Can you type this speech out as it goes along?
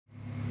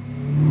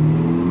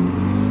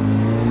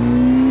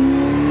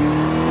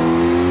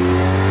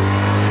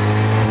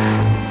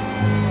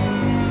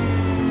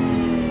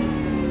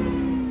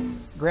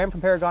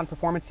from Paragon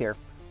Performance here.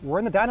 We're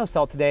in the dyno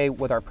cell today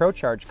with our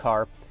ProCharge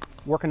car,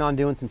 working on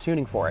doing some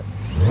tuning for it.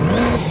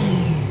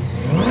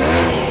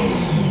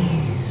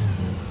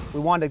 We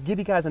wanted to give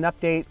you guys an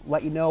update,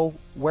 let you know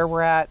where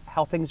we're at,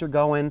 how things are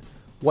going,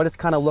 what it's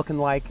kind of looking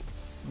like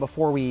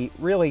before we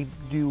really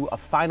do a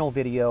final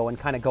video and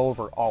kind of go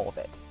over all of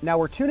it. Now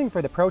we're tuning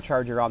for the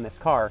ProCharger on this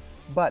car,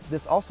 but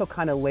this also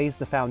kind of lays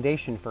the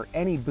foundation for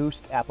any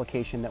boost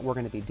application that we're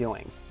going to be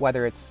doing,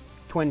 whether it's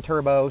twin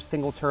turbo,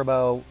 single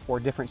turbo, or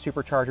different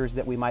superchargers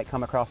that we might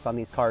come across on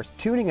these cars.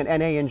 Tuning an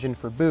NA engine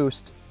for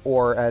boost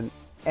or an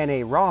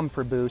NA ROM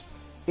for boost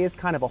is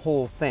kind of a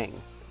whole thing.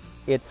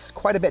 It's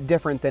quite a bit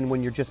different than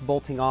when you're just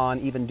bolting on,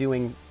 even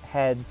doing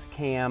heads,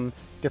 cam,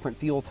 different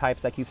fuel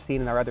types like you've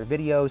seen in our other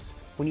videos.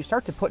 When you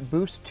start to put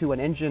boost to an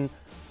engine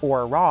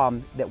or a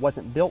ROM that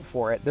wasn't built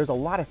for it, there's a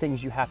lot of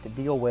things you have to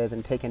deal with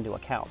and take into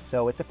account.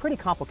 So it's a pretty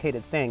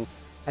complicated thing,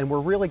 and we're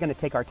really going to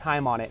take our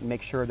time on it and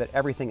make sure that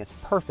everything is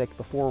perfect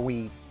before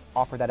we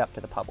offer that up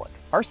to the public.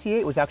 Our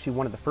C8 was actually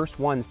one of the first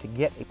ones to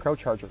get a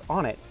ProCharger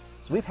on it,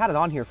 so we've had it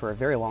on here for a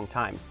very long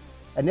time.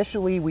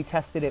 Initially, we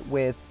tested it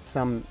with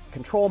some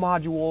control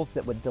modules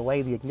that would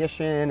delay the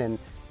ignition and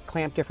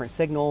clamp different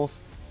signals,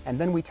 and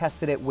then we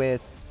tested it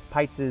with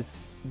Pitz's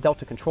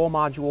Delta control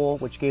module,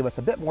 which gave us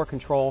a bit more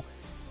control.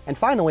 And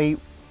finally,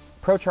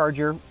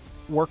 ProCharger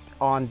worked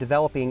on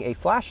developing a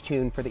flash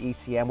tune for the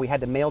ECM. We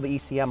had to mail the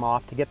ECM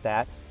off to get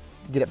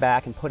it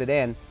back and put it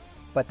in.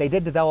 But they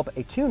did develop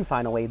a tune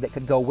finally that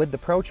could go with the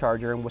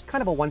ProCharger and was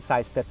kind of a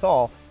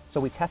one-size-fits-all, so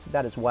we tested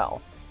that as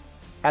well.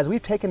 As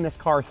we've taken this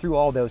car through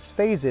all those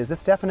phases,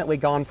 it's definitely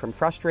gone from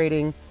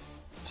frustrating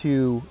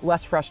to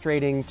less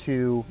frustrating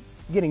to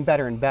getting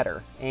better and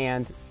better.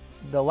 And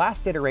the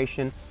last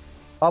iteration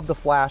of the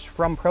flash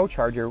from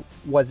ProCharger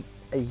was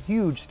a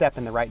huge step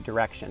in the right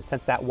direction,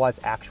 since that was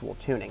actual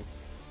tuning.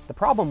 The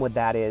problem with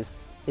that is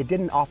it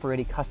didn't offer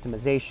any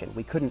customization.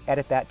 We couldn't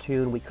edit that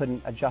tune, we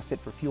couldn't adjust it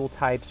for fuel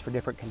types, for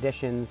different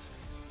conditions,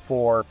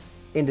 for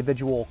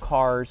individual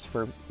cars,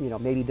 for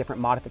maybe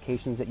different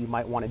modifications that you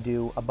might want to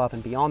do above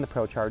and beyond the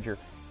ProCharger.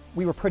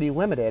 We were pretty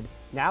limited.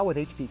 Now with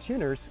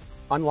HpTuners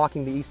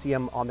unlocking the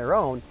ECM on their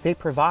own, they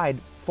provide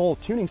full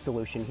tuning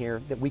solution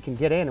here that we can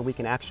get in and we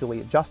can actually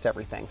adjust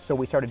everything. So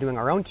we started doing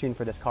our own tune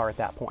for this car at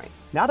that point.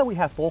 Now that we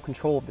have full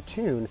control of the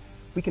tune,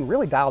 we can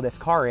really dial this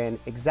car in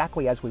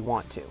exactly as we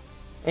want to.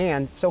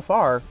 And so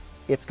far,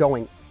 it's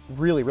going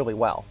really, really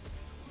well.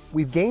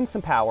 We've gained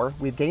some power,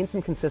 we've gained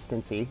some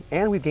consistency,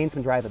 and we've gained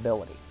some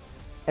drivability.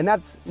 And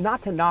that's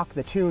not to knock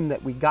the tune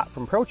that we got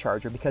from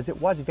ProCharger, because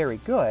it was very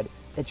good,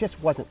 it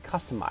just wasn't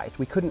customized.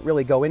 We couldn't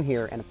really go in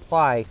here and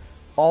apply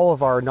all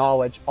of our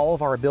knowledge, all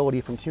of our ability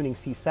from tuning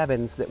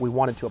C7s that we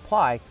wanted to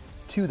apply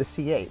to the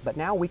C8. But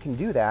now we can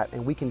do that,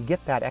 and we can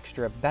get that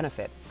extra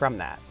benefit from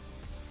that.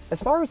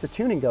 As far as the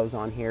tuning goes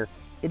on here,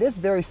 it is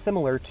very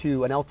similar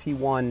to an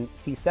LT1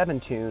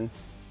 C7 tune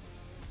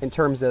in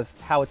terms of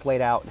how it's laid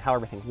out and how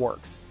everything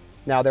works.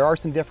 Now there are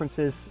some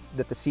differences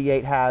that the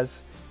C8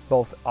 has,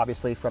 both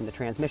obviously from the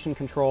transmission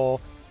control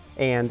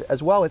and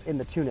as well as in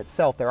the tune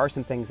itself. There are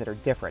some things that are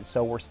different.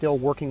 So we're still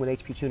working with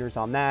HpTuners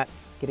on that,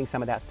 getting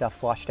some of that stuff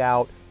flushed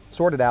out,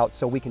 sorted out,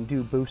 so we can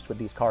do boost with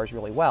these cars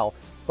really well.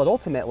 But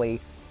ultimately,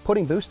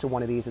 putting boost to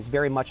one of these is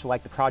very much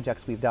like the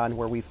projects we've done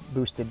where we've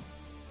boosted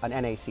an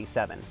NA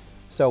C7.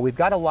 So we've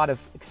got a lot of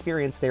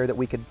experience there that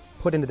we could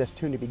put into this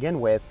tune to begin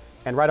with,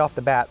 and right off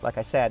the bat, like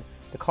I said,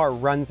 the car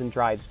runs and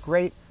drives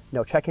great,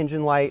 no check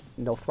engine light,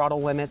 no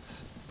throttle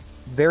limits,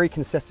 very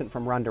consistent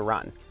from run to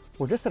run.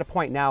 We're just at a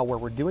point now where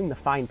we're doing the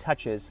fine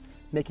touches,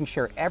 making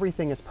sure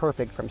everything is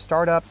perfect from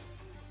startup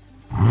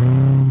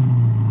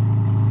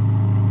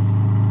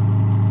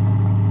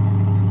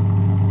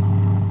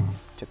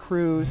to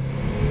cruise,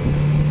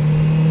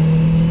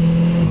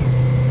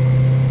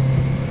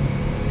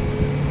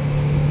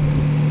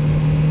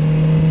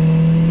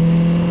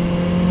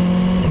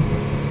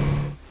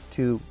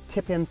 to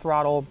tip-in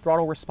throttle,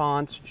 throttle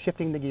response,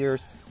 shifting the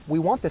gears. We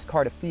want this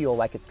car to feel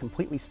like it's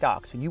completely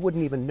stock, so you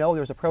wouldn't even know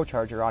there's a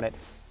ProCharger on it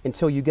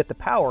until you get the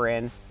power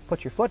in,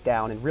 put your foot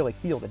down, and really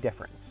feel the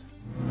difference.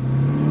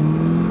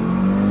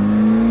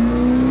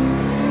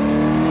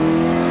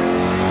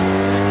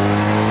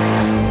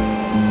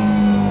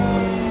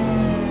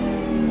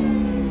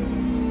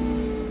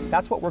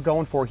 That's what we're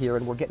going for here,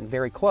 and we're getting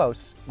very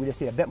close. We just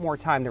need a bit more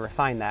time to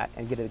refine that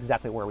and get it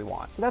exactly where we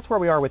want. So that's where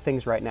we are with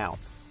things right now.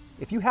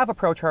 If you have a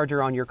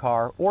ProCharger on your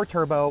car, or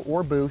turbo,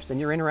 or boost, and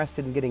you're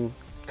interested in getting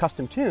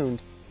custom tuned,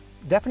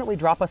 definitely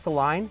drop us a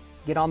line,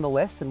 get on the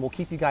list, and we'll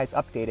keep you guys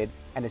updated.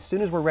 And as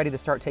soon as we're ready to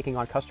start taking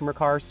on customer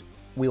cars,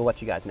 we will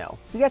let you guys know.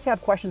 If you guys have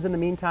questions in the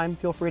meantime,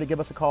 feel free to give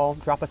us a call,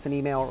 drop us an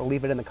email, or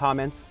leave it in the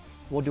comments.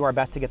 We'll do our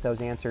best to get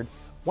those answered.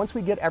 Once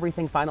we get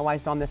everything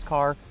finalized on this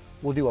car,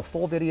 we'll do a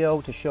full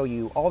video to show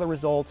you all the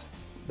results,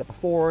 the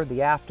before,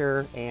 the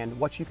after, and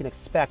what you can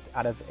expect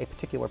out of a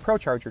particular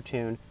ProCharger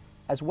tune,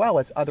 as well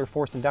as other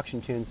forced induction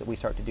tunes that we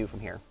start to do from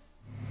here.